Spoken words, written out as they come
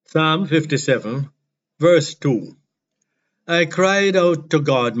Psalm 57, verse 2. I cried out to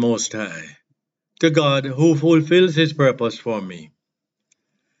God Most High, to God who fulfills His purpose for me.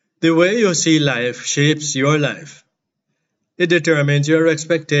 The way you see life shapes your life. It determines your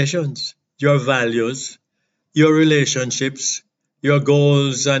expectations, your values, your relationships, your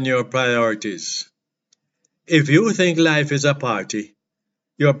goals, and your priorities. If you think life is a party,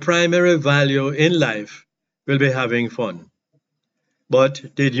 your primary value in life will be having fun.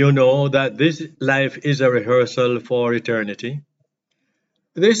 But did you know that this life is a rehearsal for eternity?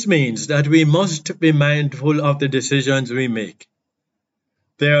 This means that we must be mindful of the decisions we make.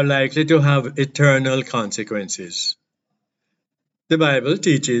 They are likely to have eternal consequences. The Bible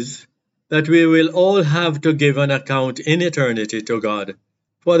teaches that we will all have to give an account in eternity to God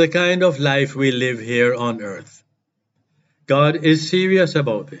for the kind of life we live here on earth. God is serious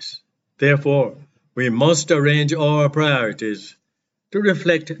about this. Therefore, we must arrange our priorities to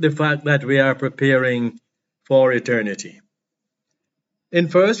reflect the fact that we are preparing for eternity. In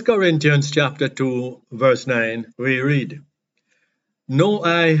 1 Corinthians chapter 2, verse 9, we read, No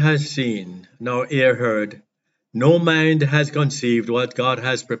eye has seen, nor ear heard, no mind has conceived what God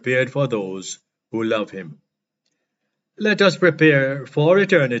has prepared for those who love Him. Let us prepare for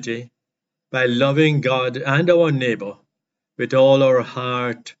eternity by loving God and our neighbor with all our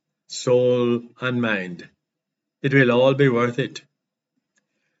heart, soul, and mind. It will all be worth it.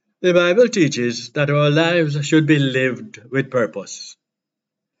 The Bible teaches that our lives should be lived with purpose.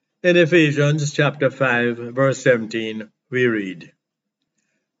 In Ephesians chapter 5, verse 17, we read,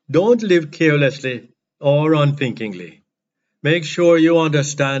 Don't live carelessly or unthinkingly. Make sure you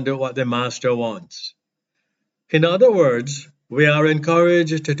understand what the Master wants. In other words, we are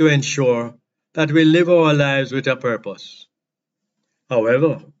encouraged to ensure that we live our lives with a purpose.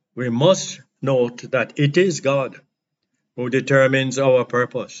 However, we must note that it is God who determines our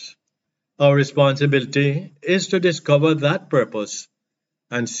purpose. Our responsibility is to discover that purpose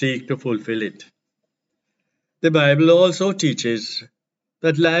and seek to fulfill it. The Bible also teaches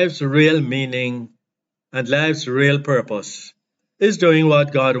that life's real meaning and life's real purpose is doing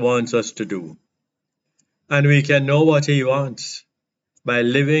what God wants us to do. And we can know what He wants by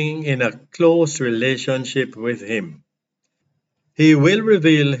living in a close relationship with Him. He will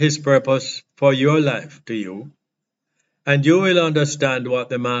reveal His purpose for your life to you, and you will understand what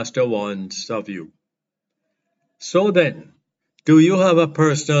the Master wants of you. So then, do you have a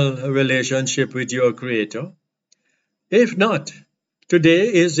personal relationship with your Creator? If not,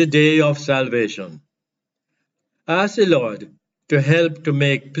 today is the day of salvation. Ask the Lord to help to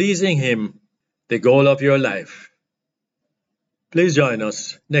make pleasing Him the goal of your life. Please join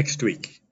us next week.